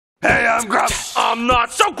Hey, I'm Grumps. I'm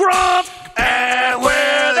not so Grump, And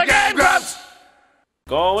we're the Game Grumps.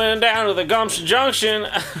 going down to the Gumption Junction.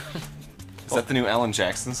 Is that the new Alan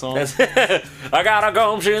Jackson song? I got a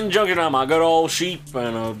Gumption Junction on my good old sheep,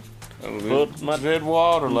 and I put my Dead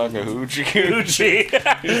water like a hoochie Gucci.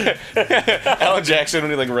 Alan Jackson,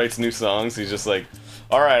 when he like writes new songs, he's just like,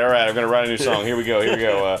 all right, I'm gonna write a new song. Here we go.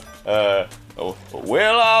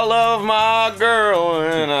 Well, I love my girl,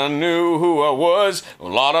 and I knew who I was. A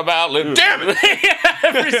lot about living. Damn it!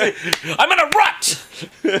 I'm in a rut.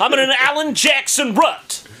 I'm in an Alan Jackson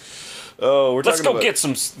rut. Oh, Let's go get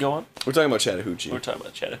some. Go on. We're talking about Chattahoochee. We're talking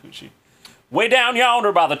about Chattahoochee. Way down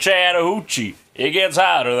yonder by the Chattahoochee, it gets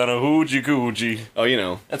hotter than a hoochie coochie. Oh, you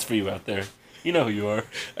know. That's for you out there. You know who you are.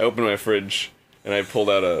 I opened my fridge and I pulled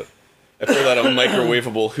out a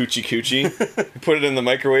microwavable hoochie coochie. I put it in the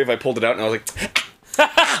microwave. I pulled it out and I was like,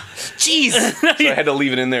 Jeez. so I had to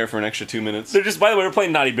leave it in there for an extra 2 minutes. They're just. By the way, we're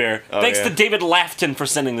playing Naughty Bear. Oh, Thanks yeah. to David Lafton for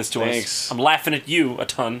sending this to Thanks. us. I'm laughing at you a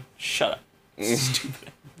ton. Shut up. Stupid.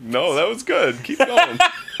 No, that was good. Keep going.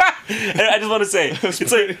 I just want to say,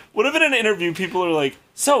 it's like, what if in an interview people are like,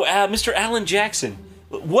 so, Mr. Alan Jackson,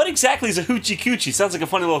 what exactly is a hoochie coochie? Sounds like a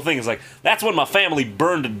funny little thing. It's like, that's when my family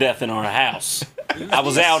burned to death in our house. I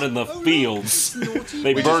was out in the fields.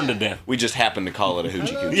 They burned to death. We just happened to call it a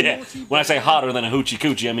hoochie coochie. Yeah, when I say hotter than a hoochie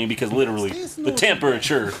coochie, I mean because literally the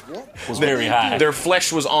temperature was very high. Their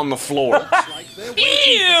flesh was on the floor.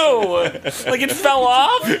 Ew! Like it fell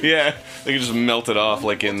off? Yeah, they could just melt it off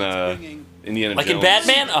like in Indiana Like Jones. in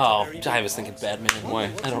Batman? Oh, I was thinking Batman. Why?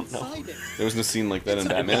 I don't know. There was no scene like that in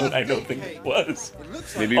Batman. I don't think it was.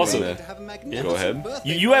 Maybe Also- when the... Go ahead.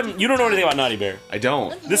 You don't know anything about Naughty Bear. I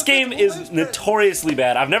don't. This game is notoriously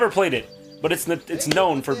bad. I've never played it, but it's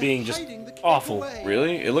known for being just awful.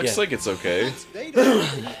 Really? It looks Yeah. like it's okay.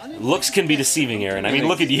 Looks can be deceiving, Aaron. I mean,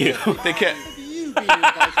 look at you. They can't...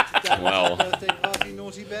 Well,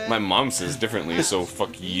 my mom says differently, so fuck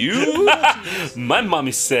you. My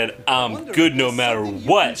mommy said, I'm good no matter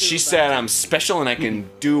what. She said I'm special and I can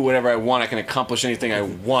do whatever I want. I can accomplish anything I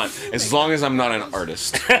want, as long as I'm not an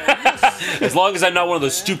artist. As long as I'm not one of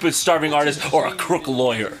those stupid starving artists or a crook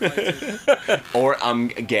lawyer. Or I'm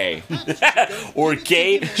gay. Or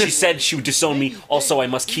gay, she said she would disown me. Also, I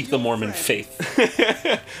must keep the Mormon faith.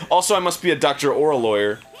 Also, I must be a doctor or a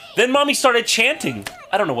lawyer. Then mommy started chanting.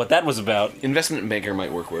 I don't know what that was about. Investment banker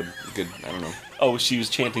might work good. I don't know. Oh, she was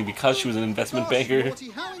chanting because she was an investment banker?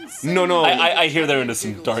 No. I hear they're into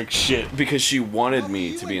some dark shit. Because she wanted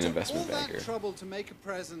me to be an investment banker.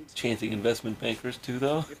 Chanting investment bankers too,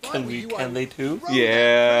 though? Can they too?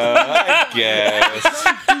 Yeah, I guess.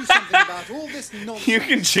 You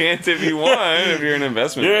can chant if you want, if you're an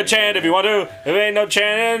investment Do a banker. chant if you want to. If ain't no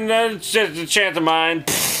chanting, it's just a chant of mine.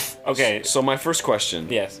 Okay. So my first question.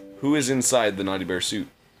 Yes. Who is inside the Naughty Bear suit?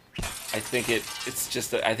 I think it's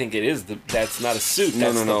just I think it is that's not a suit.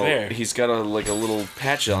 That's the No. bear. He's got a little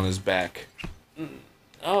patch on his back.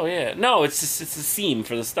 Oh yeah. No, it's a seam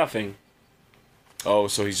for the stuffing. Oh,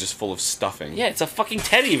 so he's just full of stuffing. Yeah, it's a fucking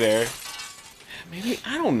teddy bear. Maybe,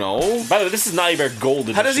 I don't know. By the way, this is Naughty Bear Gold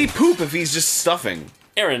Edition. How does he poop if he's just stuffing?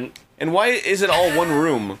 Aaron, And why is it all one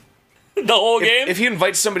room? the whole game? If he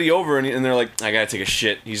invites somebody over and they're like, I gotta take a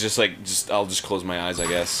shit, he's just like, I'll just close my eyes, I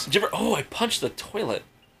guess. Did you ever? Oh, I punched the toilet.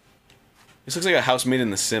 This looks like a house made in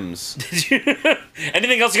The Sims. Did you?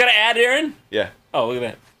 Anything else you gotta add, Aaron? Yeah. Oh, look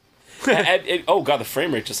at that. Oh god, the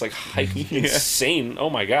frame rate just like hiked insane. Oh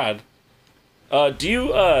my god. Do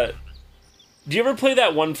you ever play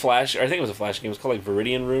that one Flash? Or I think it was a Flash game. It was called like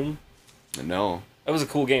Viridian Room. No. That was a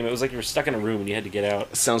cool game. It was like you were stuck in a room and you had to get out.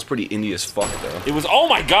 It sounds pretty indie as fuck, though. It was. Oh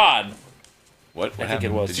my god. What I think happened?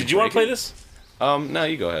 it was. Did you want to play this? No,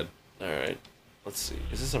 you go ahead. All right. Let's see.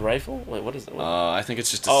 Is this a rifle? Wait, what is it? I think it's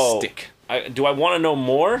just a stick. Do I want to know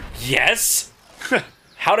more? Yes.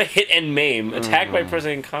 How to hit and maim. Attack by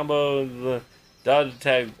pressing combo. The dodge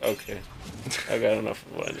attack. Okay. I got enough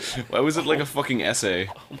of what I need. Why was it like a fucking essay?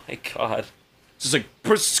 Oh my god. It's just like,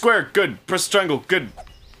 press square, good. Press triangle, good.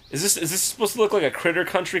 Is this supposed to look like a Critter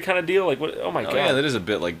Country kind of deal? Like what? Oh my Oh god. yeah, that is a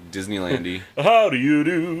bit like Disneyland-y. How do you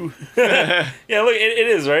do? Yeah, look, it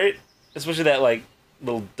is, right? Especially that like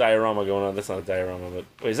little diorama going on. That's not a diorama, but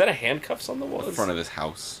wait, is that a handcuffs on the wall? In front of his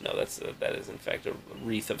house. No, that is in fact a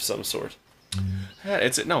wreath of some sort. Yeah,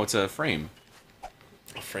 it's a frame.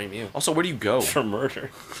 I'll frame you Also, where do you go? for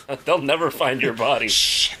murder. They'll never find your body.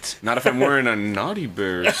 Shit. Not if I'm wearing a Naughty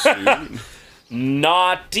Bear suit.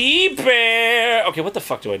 Naughty Bear. Okay, what the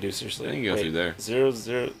fuck do I do? Seriously, I think you go through there. 0,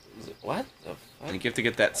 what the I fuck? think you have to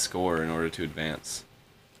get that score in order to advance.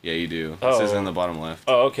 Yeah, you do. It Oh. says in the bottom left.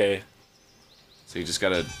 Oh, okay. So you just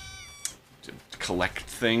gotta collect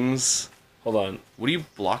things. Hold on. What are you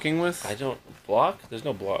blocking with? I don't block. There's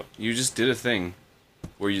no block. You just did a thing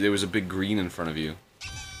where there was a big green in front of you.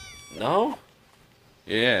 No.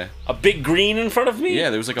 Yeah. A big green in front of me. Yeah,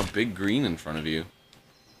 there was like a big green in front of you.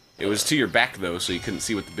 It was to your back though, so you couldn't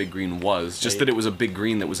see what the big green was. Just that it was a big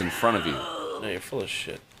green that was in front of you. No, you're full of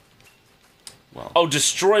shit. Well. Oh,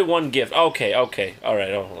 destroy one gift. Okay. All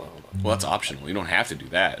right. Oh, hold on. Well, that's optional. You don't have to do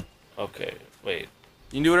that. Okay. Wait.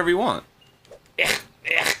 You can do whatever you want.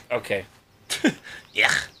 Okay.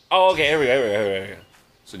 Yeah. Oh, okay. Here we go.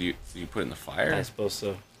 So do you put it in the fire? I suppose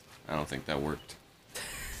so. I don't think that worked.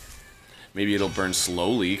 Maybe it'll burn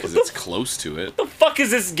slowly because it's close to it. What the fuck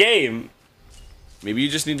is this game? Maybe you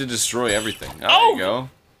just need to destroy everything. Oh, Oh! there you go.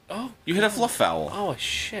 Oh. You hit a fluff fowl. Oh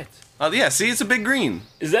shit. Oh yeah, see, it's a big green.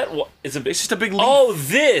 Is that what? It's It's just a big leaf. Oh,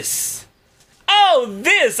 this. Oh,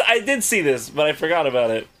 this. I did see this, but I forgot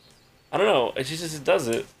about it. I don't know. It just does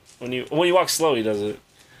it when you walk slow. He does it.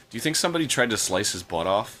 Do you think somebody tried to slice his butt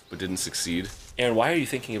off but didn't succeed? Aaron, why are you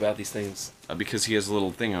thinking about these things? Because he has a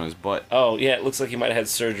little thing on his butt. Oh, yeah, it looks like he might have had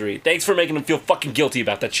surgery. Thanks for making him feel fucking guilty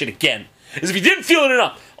about that shit again. As if he didn't feel it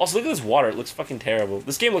enough. Also, look at this water. It looks fucking terrible.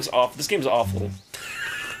 This game looks awful. This game's awful.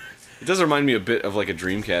 It does remind me a bit of like a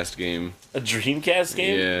Dreamcast game. A Dreamcast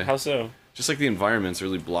game? Yeah. How so? Just like the environment's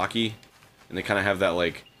really blocky, and they kind of have that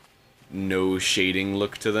like no shading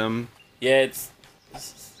look to them. Yeah, it's...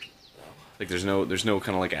 Like there's no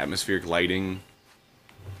kind of like atmospheric lighting.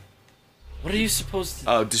 What are you supposed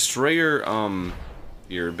to... Destroy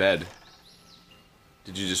your bed.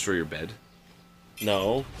 Did you destroy your bed?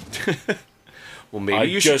 No. Well, maybe I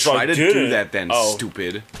you should guess I try to do didn't. that then, Oh.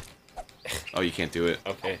 stupid. Oh, you can't do it.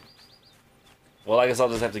 Okay. Well, I guess I'll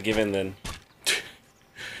just have to give in then.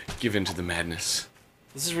 Give in to the madness.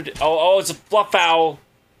 This is ridiculous. Oh, it's a fluff owl.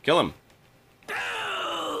 Kill him.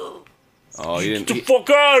 Oh, you Get the didn't. fuck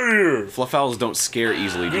out of here. Fluff owls don't scare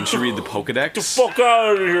easily. Didn't you read the Pokedex? Get the fuck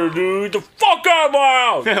out of here, dude. The fuck out of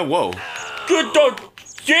my house. Whoa. Get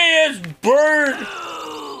the ass bird.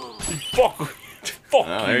 Fuck. Fuck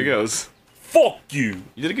Oh, you. there he goes. Fuck you.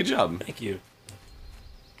 You did a good job Thank you.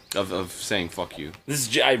 of saying fuck you. This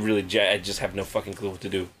is... I just have no fucking clue what to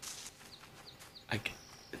do.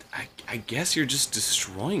 I guess you're just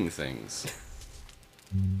destroying things.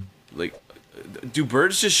 Like, do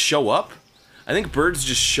birds just show up? I think birds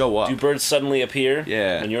just show up. Do birds suddenly appear?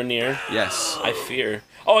 Yeah. When you're near? Yes. I fear.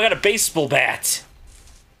 Oh, I got a baseball bat.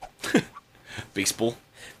 Baseball?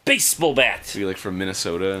 Baseball bat. So you're like from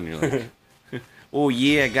Minnesota and you're like, oh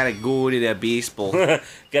yeah, I gotta go to that baseball.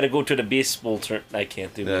 Gotta go to the baseball turn. I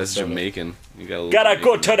can't do That's Minnesota. Jamaican. You gotta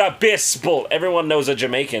Go to the baseball. Everyone knows a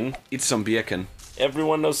Jamaican. Eat some bacon.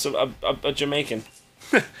 Everyone knows a Jamaican.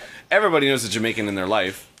 Everybody knows a Jamaican in their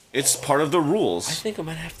life. It's part of the I rules. think I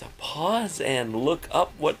might have to pause and look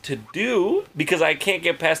up what to do because I can't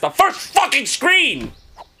get past the first fucking screen.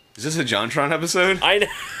 Is this a JonTron episode? I know.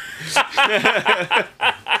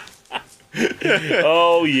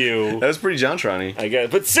 Oh, you. That was pretty JonTron-y. I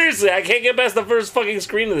guess. But seriously, I can't get past the first fucking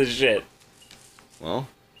screen of this shit. Well,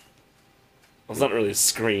 It's not really a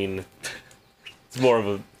screen. It's more of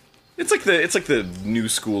a... it's like the new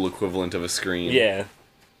school equivalent of a screen. Yeah.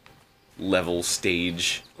 Level,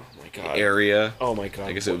 stage, Oh my god. area. Oh my god.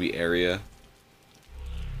 I guess it would be area.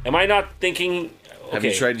 Am I not thinking... Okay. Have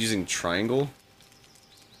you tried using triangle?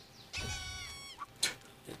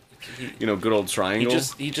 You know, good old triangle.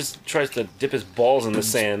 He just tries to dip his balls in the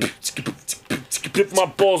sand. Dip my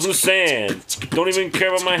balls in the sand. Don't even care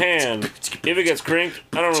about my hand. If it gets crinked,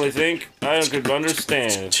 I don't really think I could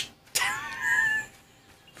understand.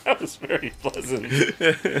 That was very pleasant.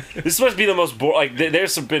 This must be the most boring. Like,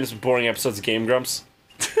 there's been some boring episodes of Game Grumps.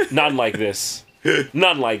 None like this.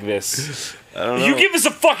 None like this. I don't know. You give us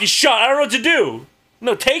a fucking shot. I don't know what to do.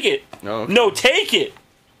 No, take it. No, okay. No, take it.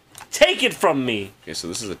 Take it from me. Okay, so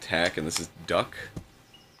this is attack and this is duck,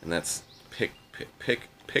 and that's pick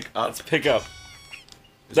up. Let's pick up.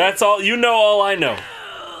 That's all. You know all I know.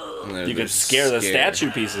 And You can there's scare the statue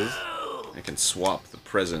pieces. I can swap the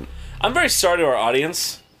present. I'm very sorry to our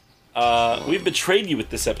audience. We've betrayed you with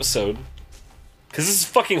this episode. Because this is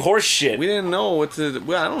fucking horse shit. We didn't know what to.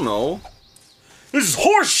 Well, I don't know. This is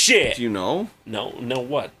horse shit! Do you know? No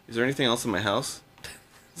what? Is there anything else in my house?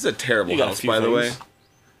 This is a terrible You got a house, few by the way. things.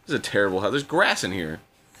 This is a terrible house. There's grass in here.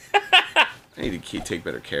 I need to take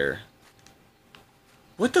better care.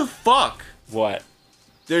 What the fuck? What?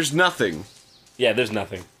 There's nothing. Yeah, there's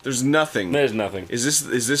nothing. There's nothing. There's nothing. Is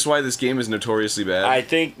this why this game is notoriously bad? I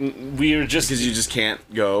think we're just... Because you just can't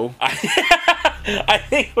go. I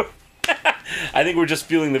think we're just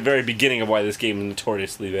feeling the very beginning of why this game is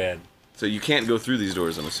notoriously bad. So you can't go through these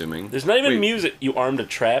doors, I'm assuming. There's not even Wait. music. You armed a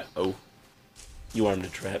trap? Oh. You armed a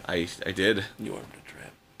trap. I did. You armed a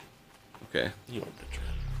trap. Okay. You armed a trap.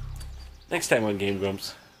 Next time on Game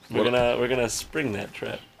Grumps, we're What- gonna spring that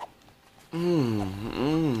trap.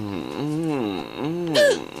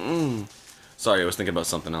 Sorry, I was thinking about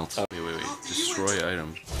something else. Wait. Destroy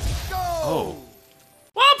item. Oh.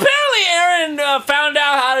 Well, apparently Aaron found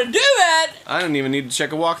out how to do that. I didn't even need to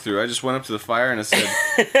check a walkthrough. I just went up to the fire and it said,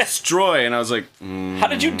 destroy, and I was like, How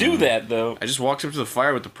did you do that, though? I just walked up to the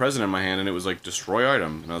fire with the present in my hand and it was like, destroy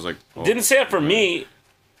item. And I was like, oh. Didn't say it for me.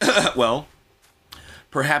 Well,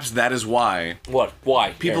 perhaps that is why What?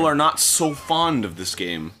 Why? people are not so fond of this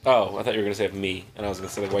game. Oh, I thought you were gonna say it for me, and I was gonna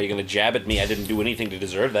say, like, why are you gonna jab at me? I didn't do anything to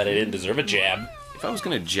deserve that. I didn't deserve a jab. If I was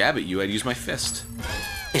gonna jab at you, I'd use my fist.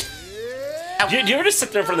 Do you ever just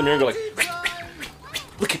sit there in front of the mirror and go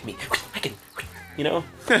like, look at me, I can, you know?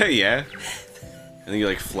 Yeah. And then you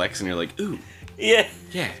like flex and you're like, ooh, Yeah.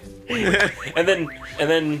 yeah. And then, And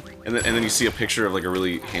then you see a picture of like a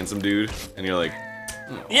really handsome dude and you're like,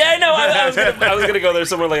 yeah, I know. I was gonna go there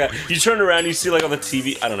somewhere like that. You turn around, you see like on the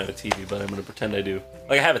TV. I don't have a TV, but I'm gonna pretend I do.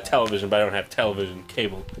 Like I have a television, but I don't have television,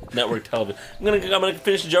 cable, network television. I'm gonna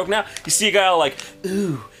finish the joke now. You see a guy all like,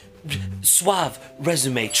 ooh, suave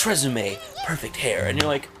resume, tresemme, perfect hair, and you're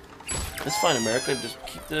like, that's fine, America. Just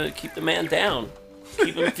keep the man down.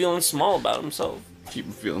 Keep him feeling small about himself. keep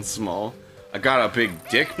him feeling small. I got a big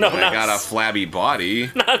dick, No, but not I got a flabby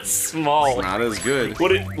body. Not small. It's not as good.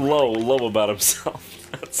 What it low about himself.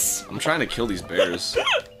 That's I'm trying to kill these bears.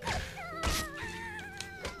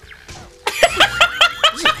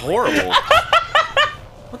 This is horrible.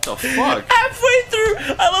 What the fuck? halfway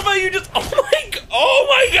through. I love how you just. Oh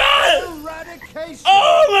my god! Eradication.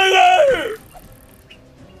 Oh my god!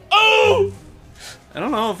 Oh! I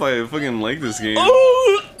don't know if I fucking like this game.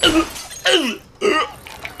 Oh!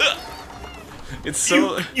 It's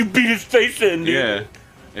so... You beat his face in, dude. Yeah,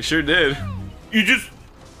 I sure did.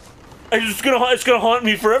 It's gonna haunt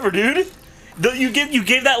me forever, dude. You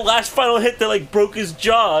gave that last final hit that like broke his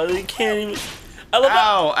jaw. He can't even. I love that.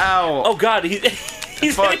 Ow, ow. Oh god,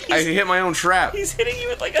 he's Fuck, hitting, I hit my own trap. he's hitting you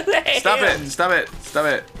with like a hand. Stop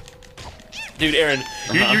it. Dude, Aaron,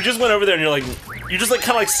 you just went over there and you're just like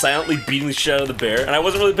kind of like silently beating the shit out of the bear, and I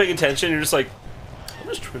wasn't really paying attention. You're just like, I'm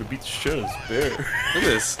just trying to beat the shit out of this bear. Look at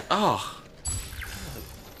this. Oh.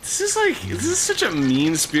 This is such a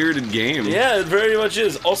mean-spirited game. Yeah, it very much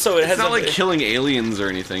is. Also, it has It's not like it's killing aliens or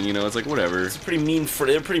anything, you know, it's like whatever. pretty mean.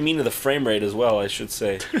 They're pretty mean to the frame rate as well, I should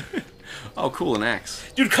say. Oh, cool, an axe.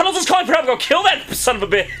 Dude, Cuddles is calling for help. Go kill that son of a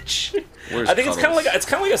bitch. Where's I think it's kind of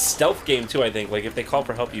Cuddles? like a stealth game too. I think like if they call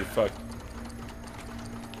for help, you fuck.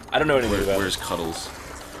 I don't know anything about Where's it. Cuddles?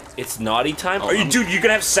 It's naughty time. Oh, Are you, I'm- dude? You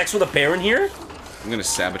gonna have sex with a bear in here? I'm gonna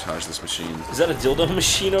sabotage this machine. Is that a dildo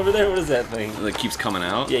machine over there? What is that thing? It like, keeps coming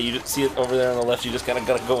out. Yeah, you just see it over there on the left. You just gotta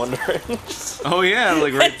go under it. Oh yeah,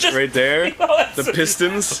 like right, Just- right there. Oh, that's The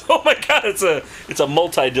pistons. Oh my god, it's a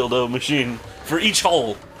multi-dildo machine for each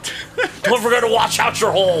hole. Don't forget to watch out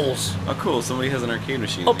your holes. Oh cool, somebody has an arcade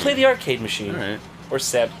machine. Oh, play the arcade machine. Alright. Or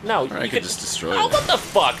Seb. No, Or I could just destroy Oh, it. what the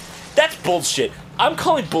fuck? That's bullshit. I'm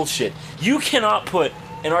calling bullshit. You cannot put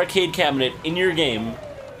an arcade cabinet in your game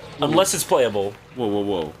unless it's playable. Whoa, whoa,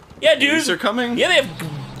 whoa. Yeah, dude. Police are coming? Yeah, they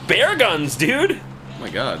have bear guns, dude. Oh my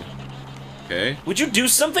god. Okay. Would you do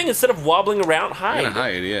something instead of wobbling around? I'm Hide. gonna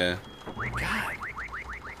hide, yeah.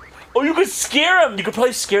 Oh, you could scare them. You could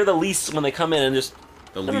probably scare the lease when they come in and just.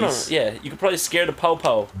 The No, no, no. lease. Yeah, you could probably scare the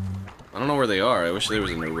po-po. I don't know where they are. I wish there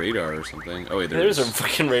was a radar or something. Oh wait, There's a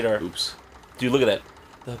fucking radar. Oops. Dude, look at that.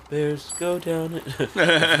 The bears go down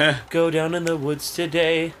in the woods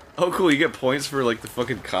today. Oh cool, you get points for like the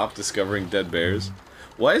fucking cop discovering dead bears.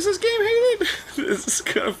 Why is this game hated? This is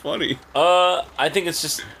kind of funny. I think it's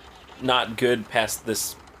just not good past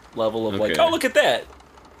this level of like, Okay. oh, look at that.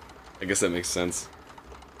 I guess that makes sense.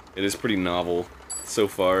 It is pretty novel so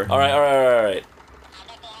far. All right.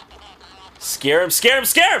 Scare him. Get him,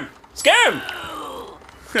 hit him,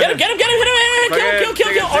 hit him, kill him,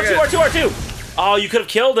 Take it. R2. Oh, you could have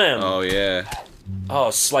killed him. Oh yeah, Oh,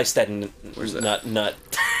 slice that Where's that? nut.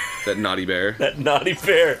 that naughty bear. That naughty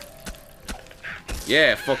bear.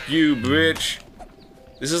 Yeah, fuck you, bitch.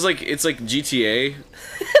 This is like, it's like GTA.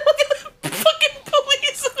 Look at the fucking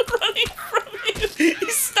police running from you. He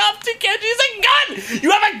stopped to catch you. He's like, gun!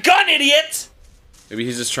 You have a gun, idiot! Maybe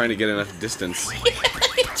he's just trying to get enough distance.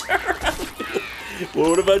 Turn around.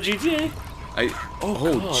 What about GTA?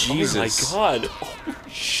 Oh Jesus. Oh my god. Oh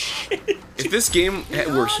shit. If this game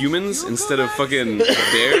were humans instead of fucking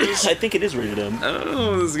bears, I think it is rated M. I don't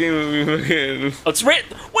know if this game would be fucking... Oh, it's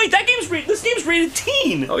rated. Wait, this game's rated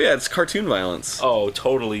teen. Oh yeah, it's cartoon violence. Oh,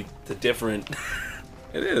 totally different.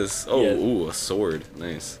 It is. Oh, Yeah. ooh, a sword.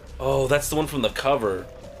 Nice. Oh, that's the one from the cover.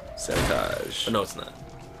 Sabotage. Oh, no, it's not.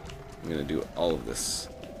 I'm gonna do all of this.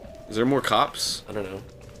 Is there more cops? I don't know.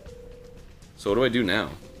 So what do I do now?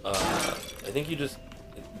 I think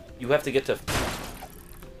you have to get to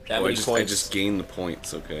that Oh, many I points. just gain the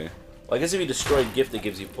points, okay. Well, I guess if you destroy a gift, it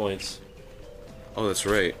gives you points. Oh, that's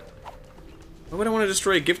right. Why would I want to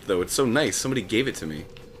destroy a gift, though? It's so nice. Somebody gave it to me.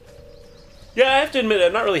 Yeah, I have to admit,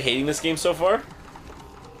 I'm not really hating this game so far.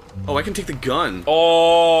 Oh, I can take the gun.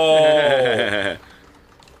 Oh!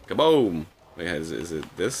 Kaboom! Wait, is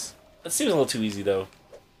it this? That seems a little too easy, though.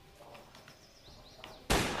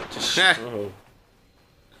 Oh.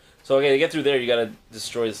 So, okay, to get through there, you gotta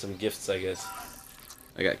destroy some gifts, I guess.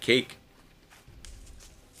 I got cake.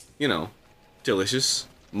 You know, delicious,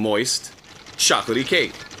 moist, chocolatey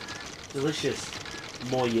cake. Delicious.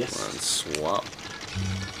 Come on, Moist. swap.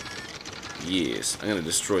 Yes, I'm gonna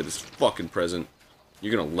destroy this fucking present.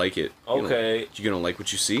 You're gonna like it. Okay. You're gonna like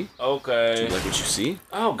what you see? Do Okay. you like what you see?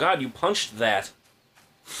 Oh, God, you punched that.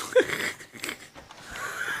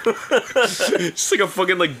 Just like a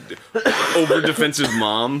fucking, like, over-defensive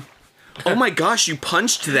mom. Oh my gosh, you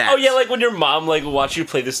punched that! Oh, yeah, like when your mom, like, watched you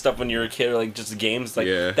play this stuff when you were a kid, or, like, just games. Like,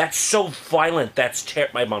 Yeah. that's so violent. That's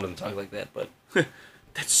my mom doesn't talk like that, but...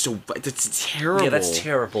 That's terrible. Yeah, that's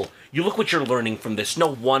terrible. You look what you're learning from this. No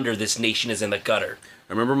wonder this nation is in the gutter.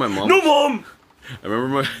 I remember my mom... No, Mom! I remember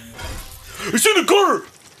my... It's in the gutter!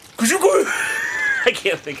 Cause you're going... I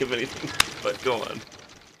can't think of anything, but go on.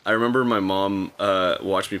 I remember my mom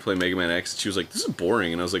watched me play Mega Man X. She was like, "This is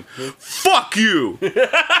boring," and I was like, "Fuck you!"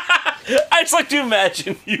 I just like to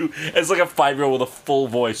imagine you as like a 5-year-old with a full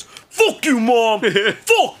voice. Fuck you, Mom!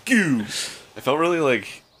 Fuck you! I felt really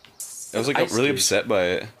like I was like Ice really Cube. upset by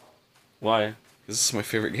it. Why? Because this is my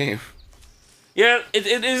favorite game. Yeah, it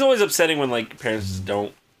is always upsetting when like parents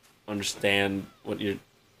don't understand what you're...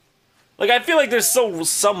 Like, I feel like there's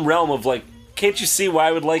some realm of like, can't you see why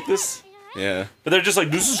I would like this? Yeah. But they're just like,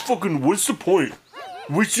 this is fucking, what's the point?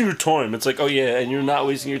 Wasting your time. It's like, oh yeah, and you're not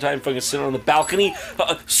wasting your time fucking sitting on the balcony,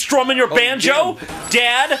 strumming your banjo?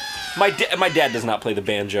 Dad? My dad does not play the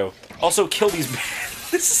banjo. Also, kill these...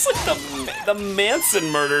 This is like the Manson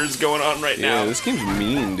murders going on right now. Yeah, this game's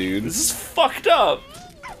mean, dude. This is fucked up.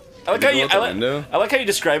 I like Did you go out the window? I like how you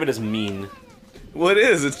describe it as mean. Well, it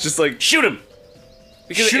is. It's just like... Shoot him!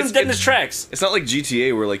 Because Shoot him it's- dead in it's- his tracks. It's not like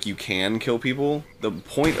GTA where, like, you can kill people. The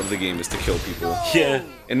point of the game is to kill people. Yeah.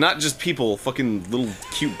 And not just people, fucking little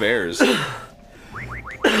cute bears.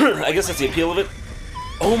 I guess that's the appeal of it.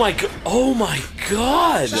 Oh my god! Oh my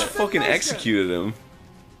god! Just fucking executed him.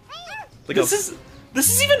 Like This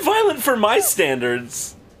is even violent for my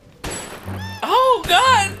standards. Oh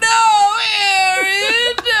god, no,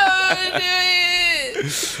 Aaron! Don't do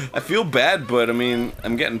it! I feel bad, but I mean,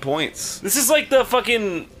 I'm getting points. This is like the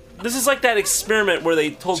fucking... This is like that experiment where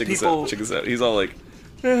they told Check this people... out. Check this out. He's all like,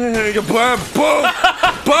 boom, boom,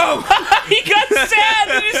 boom. He got sad!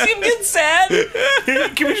 Did you see him get sad?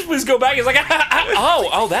 Can we just please go back? He's like,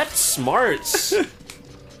 oh, that's smart.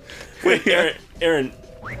 Wait, Aaron,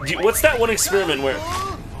 what's that one experiment where...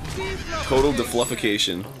 Total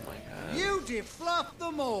defluffication. Oh my god. You defluff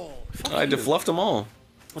them all. I defluffed them all.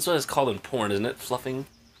 That's what it's called in porn, isn't it? Fluffing?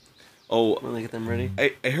 Oh, When they get them ready?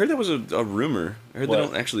 I heard that was a rumor. I heard What? they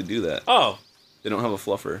don't actually do that. Oh, They don't have a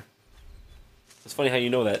fluffer. it's funny how you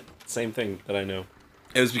know that. Same thing that I know.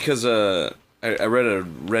 It was because I read a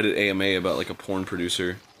Reddit AMA about like a porn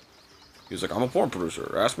producer. He was like, "I'm a porn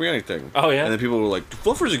producer. Ask me anything." Oh, yeah? And then people were like, "Do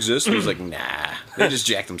fluffers exist?" And he was like, "Nah, they just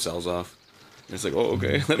jack themselves off." And it's like, "Oh,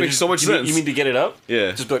 okay, that makes so much sense." You mean to get it up?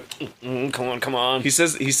 Yeah. Just be like, come on. He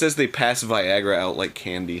says they pass Viagra out like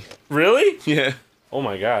candy. Really? Yeah. Oh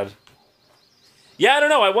my god. Yeah, I don't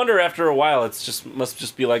know. I wonder after a while, must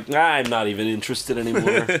just be like, I'm not even interested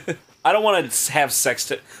anymore. I don't want to have sex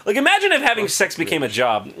to... Like, imagine if having sex became a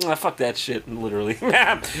job. Fuck that shit, literally.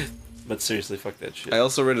 But seriously, fuck that shit. I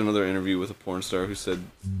also read another interview with a porn star who said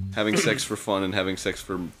having sex for fun and having sex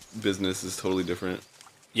for business is totally different.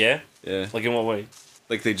 Yeah? Yeah. Like, in what way?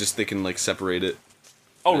 Like they can like separate it.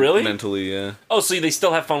 Oh, really? Mentally, yeah. Oh, so they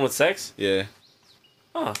still have fun with sex? Yeah.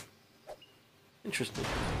 Huh. Interesting.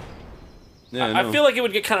 Yeah. I feel like it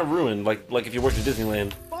would get kind of ruined, like if you worked at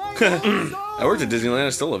Disneyland. I worked at Disneyland. I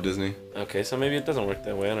still love Disney. Okay, so maybe it doesn't work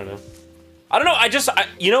that way. I don't know. I don't know.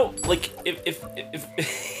 You know, like if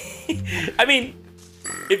I mean,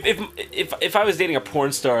 if I was dating a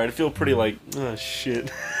porn star, I'd feel pretty like, oh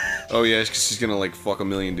shit. Oh yeah, because she's gonna like fuck a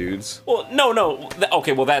million dudes. Well, no.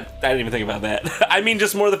 Okay, well that I didn't even think about that. I mean,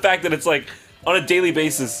 just more the fact that it's like on a daily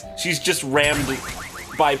basis, she's just rammed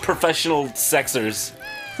by professional sexers.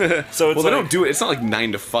 So it's Well, they like, don't do it. It's not like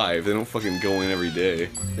 9 to 5. They don't fucking go in every day.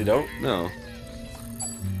 They don't. No.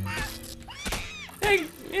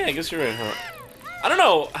 yeah, I guess you're right, huh? I don't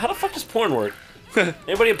know. How the fuck does porn work?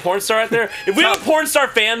 Anybody a porn star out there? If we have a porn star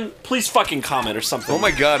fan, please fucking comment or something. Oh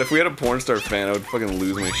my god, if we had a porn star fan, I would fucking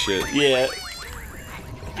lose my shit. Yeah.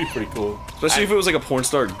 That'd be pretty cool. Especially if it was like a porn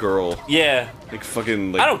star girl. Yeah. Like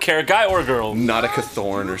fucking like I don't care, guy or girl. Nautica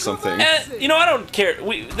Thorne or something. You know, I don't care.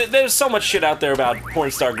 There's so much shit out there about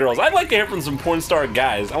porn star girls. I'd like to hear from some porn star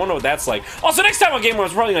guys. I want to know what that's like. Also, next time on Game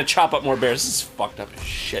Awards, we're probably gonna chop up more bears. This is fucked up as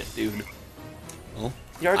shit, dude. Well,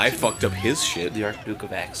 I fucked up his shit. The Archduke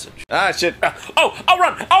of Axon. Ah, shit. Oh, I'll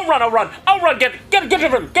run! Get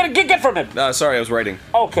from him! Get from him! Sorry, I was writing.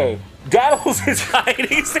 Okay. Daddles is hiding.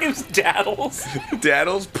 His name's Daddles.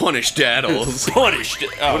 Daddles? Punish Daddles. Punished.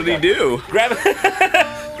 Oh, what did he do? Grab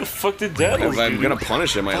it. The fuck did Daddles If I'm do? gonna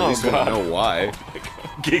punish him, I at least want to know why.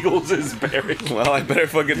 Giggles is buried. Well, I better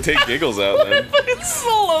fucking take Giggles out then.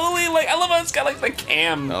 Slowly, like, I love how it's got like the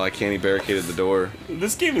cam. Oh, I can't. He barricaded the door.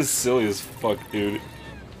 This game is silly as fuck, dude.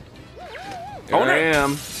 Here I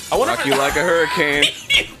am. Rock you like a hurricane.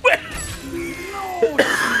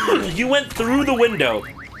 You went through the window.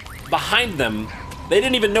 Behind them, they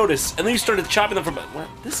didn't even notice, and then you started chopping them from. What?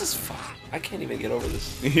 This is fun. I can't even get over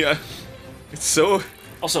this. Yeah, it's so.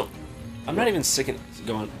 Also, I'm not even sick.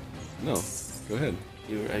 Go on. No, go ahead.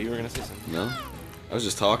 You were gonna say something. No, I was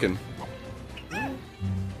just talking. No?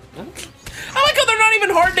 I like how they're not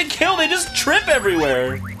even hard to kill. They just trip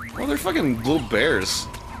everywhere. Well, they're fucking little bears.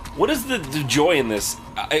 What is the joy in this?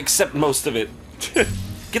 Except most of it.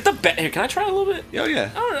 Get the here. Can I try a little bit? Oh yeah.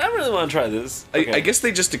 I really want to try this. Okay. I guess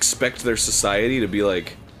they just expect their society to be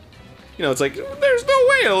like, you know, it's like there's no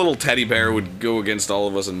way a little teddy bear would go against all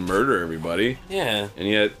of us and murder everybody. Yeah. And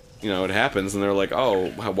yet, you know, it happens, and they're like,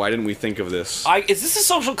 oh, why didn't we think of this? Is this a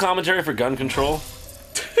social commentary for gun control?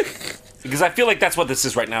 Because I feel like that's what this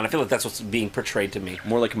is right now, and I feel like that's what's being portrayed to me.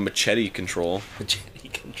 More like machete control. Machete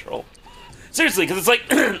control. Seriously, because it's like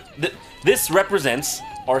this represents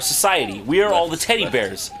our society. We are all the teddy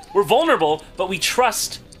bears. We're vulnerable, but we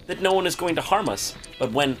trust that no one is going to harm us.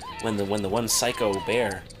 But when the one psycho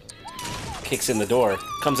bear kicks in the door,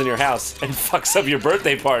 comes in your house, and fucks up your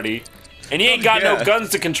birthday party, and you ain't got no guns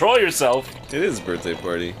to control yourself. It is a birthday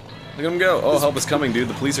party. Look at him go. Oh, help is coming, dude.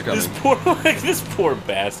 The police are coming. This poor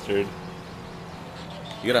bastard.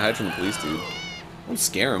 You gotta hide from the police, dude. Don't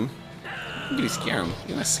scare him. How can you scare him?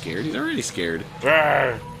 He's not scared. He's already scared.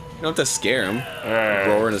 Rawr. You don't have to scare him.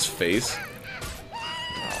 Roar in his face.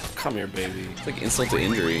 Come here, baby. It's like insult to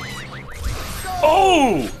injury.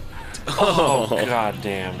 Oh! Oh, god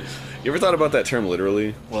damn. You ever thought about that term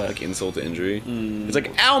literally? What? Like insult to injury? It's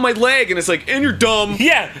like, ow, my leg! And it's like, and you're dumb!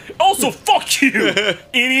 Yeah! Also, fuck you,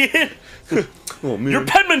 idiot! Oh, man. Your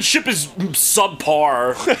penmanship is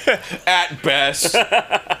subpar. At best.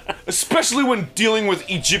 Especially when dealing with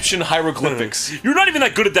Egyptian hieroglyphics. You're not even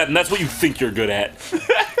that good at that, and that's what you think you're good at.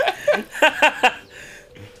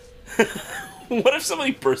 What if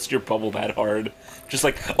somebody burst your bubble that hard? Just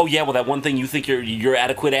like, oh yeah, well that one thing you think you're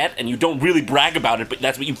adequate at, and you don't really brag about it, but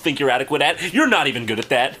that's what you think you're adequate at. You're not even good at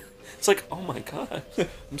that. It's like, oh my god.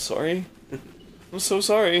 I'm sorry. I'm so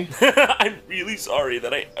sorry. I'm really sorry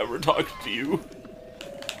that I ever talked to you.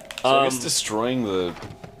 So I guess destroying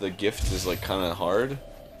the gift is like kind of hard.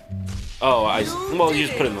 Oh, well, you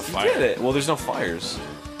just put it in the fire. Did it? Well, there's no fires.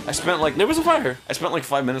 I spent like There was a fire. I spent like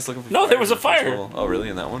 5 minutes looking for. No, fires there was a in the first fire. level. Oh, really?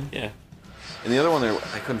 In that one? Yeah. In the other one,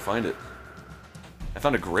 I couldn't find it. I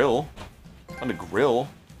found a grill. Found a grill.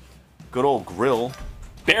 Good old grill.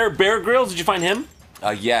 Bear Grylls, did you find him?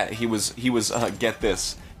 Yeah, he was. Get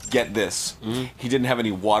this. He didn't have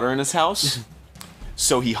any water in his house,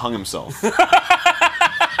 so he hung himself. Was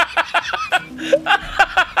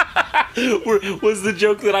the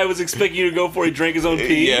joke that I was expecting you to go for? He drank his own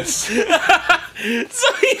pee. Yes.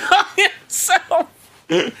 So he hung himself.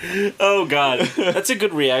 Oh god, that's a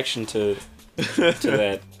good reaction to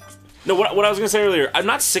that. No, what I was gonna say earlier, I'm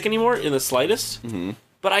not sick anymore in the slightest.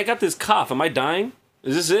 But I got this cough. Am I dying?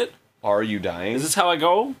 Is this it? Are you dying? Is this how I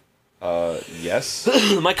go? Yes.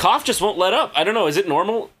 My cough just won't let up. I don't know. Is it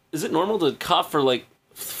normal? Is it normal to cough for like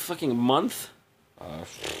fucking a month?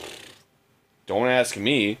 Don't ask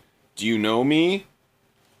me. Do you know me?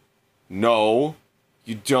 No,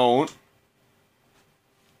 you don't.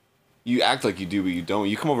 You act like you do, but you don't.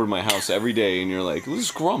 You come over to my house every day, and you're like, "Let's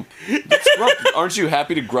grump. Let's grump. Aren't you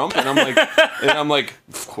happy to grump?" And I'm like,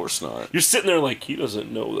 "Of course not." You're sitting there like, he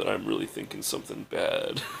doesn't know that I'm really thinking something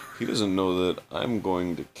bad. He doesn't know that I'm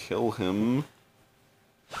going to kill him.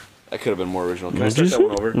 That could have been more original. Can I start that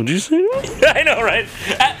one over? What'd you say? I know, right?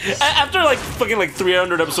 After like fucking like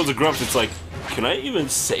 300 episodes of Grumps, it's like, can I even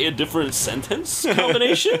say a different sentence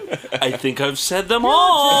combination? I think I've said them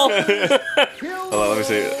all. Hold on, let me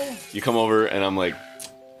say it. You come over and I'm like,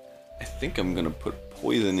 think I'm gonna put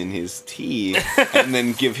poison in his tea and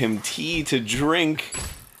then give him tea to drink,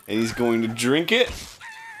 and he's going to drink it,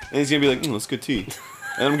 and he's gonna be like, that's good tea.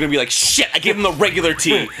 And I'm gonna be like, shit, I gave him the regular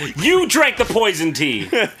tea. You drank the poison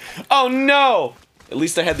tea. Oh no! At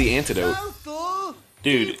least I had the antidote.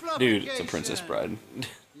 Dude. It's a Princess Bride.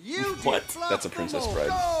 What? That's a Princess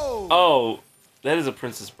Bride. Oh, that is a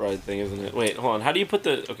Princess Bride thing, isn't it? Wait, hold on. How do you put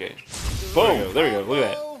the... Okay. Boom. There we go. Look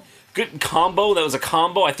at that. Good combo. That was a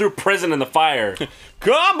combo. I threw a present in the fire.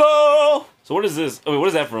 Combo! So what is this? Oh, wait, what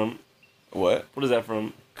is that from? What? What is that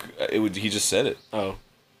from? He just said it. Oh.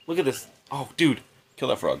 Look at this. Oh, dude. Kill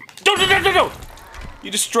that frog. Don't. You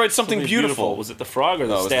destroyed something beautiful. Was it the frog or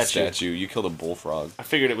the No, it was statue? the statue. You killed a bullfrog. I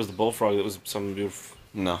figured it was the bullfrog that was something beautiful.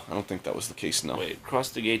 No, I don't think that was the case, no. Wait, cross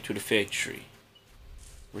the gate to the factory.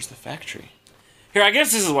 Where's the factory? Here, I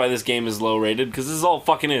guess this is why this game is low rated, because this is all it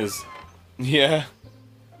fucking is. Yeah.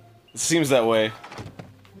 It seems that way.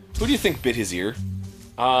 Who do you think bit his ear?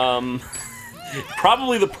 Probably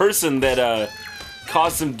the person that,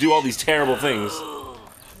 caused him to do all these terrible things.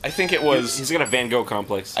 I think it was... He's got a Van Gogh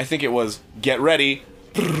complex. I think it was, get ready.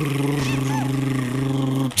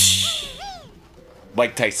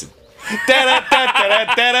 Mike Tyson.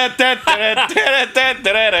 I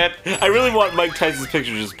really want Mike Tyson's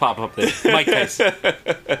picture to just pop up there. Mike Tyson.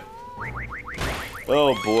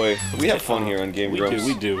 Oh boy. We have fun here on Game Grumps.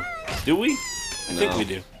 We do. Do we? I think we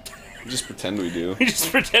do. We just pretend we do. We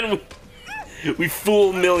just pretend we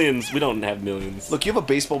fool millions. We don't have millions. Look, you have a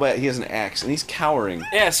baseball bat, he has an axe, and he's cowering.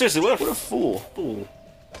 Yeah, seriously, what What a fool. fool.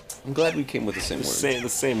 I'm glad we came with the same word. The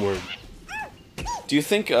same word. Do you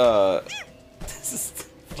think, do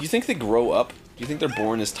you think they grow up? Do you think they're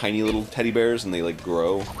born as tiny little teddy bears and they, like,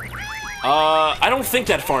 grow? I don't think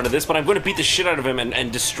that far into this, but I'm going to beat the shit out of him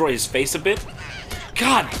and destroy his face a bit.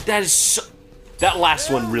 God, that is so... That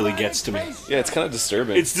last one really gets to me. Yeah, it's kind of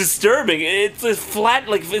disturbing. It's disturbing. It's a flat,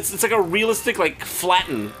 like, it's like a realistic, like,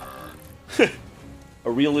 flatten. A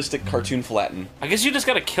realistic cartoon flatten. I guess you just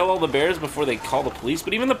gotta kill all the bears before they call the police,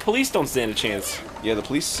 but even the police don't stand a chance. Yeah, the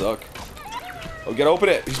police suck. Oh, gotta open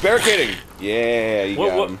it. He's barricading. Yeah, you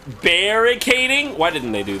got him. Barricading? Why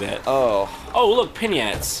didn't they do that? Oh. Oh, look,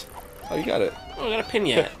 pinatas. Oh, you got it. Oh, I got a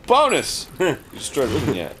pinata. Bonus! You destroyed a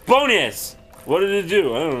pinata. Bonus! What did it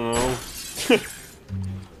do? I don't know.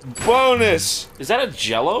 Bonus! Is that a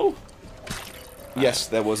Jello? Yes,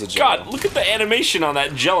 that was a Jello. God, look at the animation on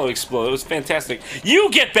that Jello explode. It was fantastic. You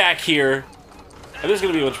get back here! And there's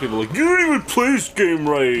gonna be a bunch of people like, you don't even play this game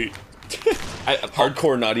right.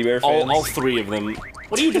 Hardcore Naughty Bear fans. All three of them.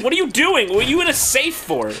 What are you doing? What are you in a safe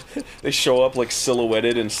for? They show up like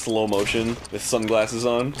silhouetted in slow motion with sunglasses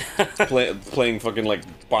on, playing fucking like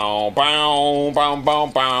bow bow bow bow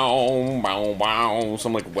bow bow bow,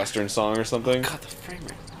 some like Western song or something. God, the frame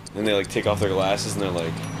rate. And they like take off their glasses and they're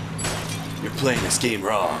like, "You're playing this game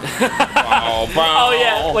wrong." Bow bow. Oh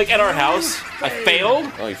yeah, like at our house. I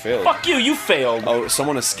failed. Oh, you failed. Fuck you! You failed. Oh,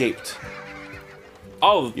 someone escaped.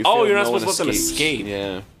 Oh, You failed, you're not no supposed to one let them escape.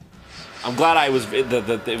 Yeah, I'm glad I was.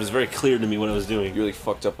 It was very clear to me what I was doing. you really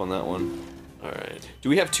fucked up on that one. All right. Do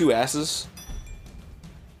we have two asses?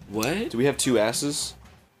 What? Do we have two asses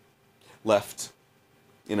left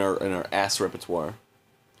in our ass repertoire?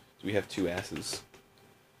 Do we have two asses?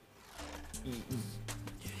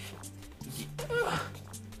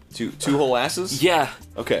 Two whole asses? Yeah.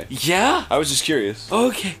 Okay. Yeah. I was just curious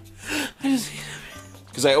Okay.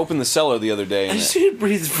 because I opened the cellar the other day I and just need to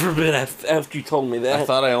breathe for a bit after you told me that. I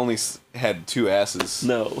thought I only had two asses.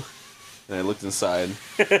 No. And I looked inside,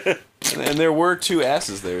 and there were two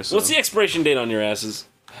asses there. So. What's the expiration date on your asses?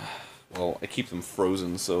 Well, I keep them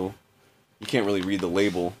frozen, so you can't really read the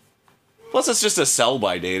label. Plus, it's just a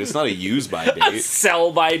sell-by date. It's not a use-by A date.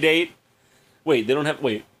 sell-by date? Wait, they don't have...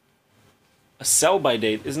 Wait. A sell-by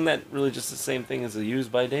date? Isn't that really just the same thing as a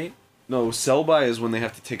use-by date? No, sell-by is when they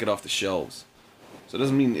have to take it off the shelves. So it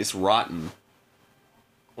doesn't mean it's rotten.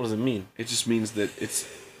 What does it mean? It just means that it's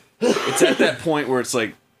at that point where it's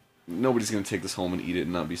like, nobody's going to take this home and eat it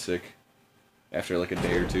and not be sick after like a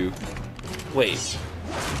day or two. Wait.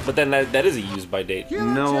 But then that is a use-by date.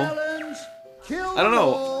 No. I don't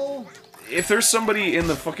know. If there's somebody in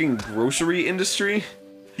the fucking grocery industry...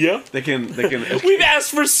 Yeah? They can. We've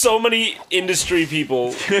asked for so many industry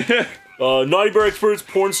people. Naughty Bear experts,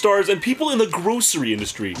 porn stars, and people in the grocery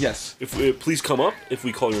industry. Yes. If please come up if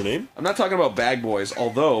we call your name. I'm not talking about bag boys,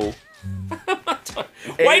 although...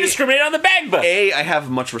 Why discriminate on the bag boy? A, I have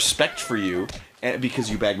much respect for you, because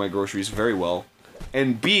you bag my groceries very well.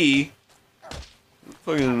 And B,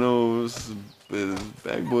 fucking knows,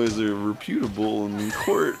 bag boys are reputable in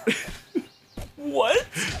court. What?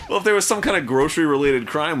 Well, if there was some kind of grocery-related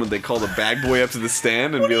crime, would they call the bag boy up to the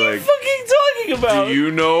stand and be like... Fucking talking about? Do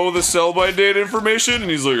you know the sell-by date information? And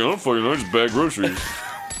he's like, I don't fucking know, I just bag groceries.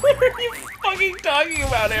 What are you fucking talking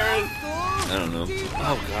about, Aaron? I don't know.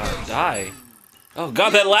 Oh god, die. Oh god,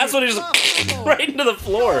 that last one is just right into the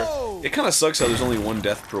floor. It kind of sucks how there's only one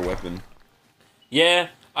death per weapon. Yeah,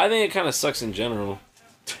 I think it kind of sucks in general.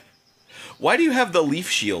 Why do you have the leaf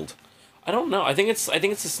shield? I don't know. I think it's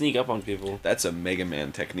to sneak up on people. That's a Mega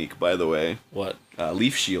Man technique, by the way. What?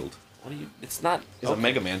 Leaf shield. What do you? It's not. It's a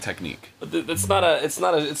Mega Man technique. But it's not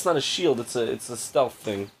a shield. It's a stealth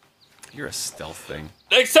thing. You're a stealth thing.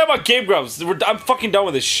 Next time on Game Grumps, I'm fucking done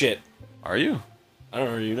with this shit. Are you? I don't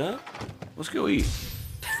know. Are you not? Let's go eat.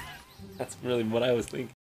 That's really what I was thinking.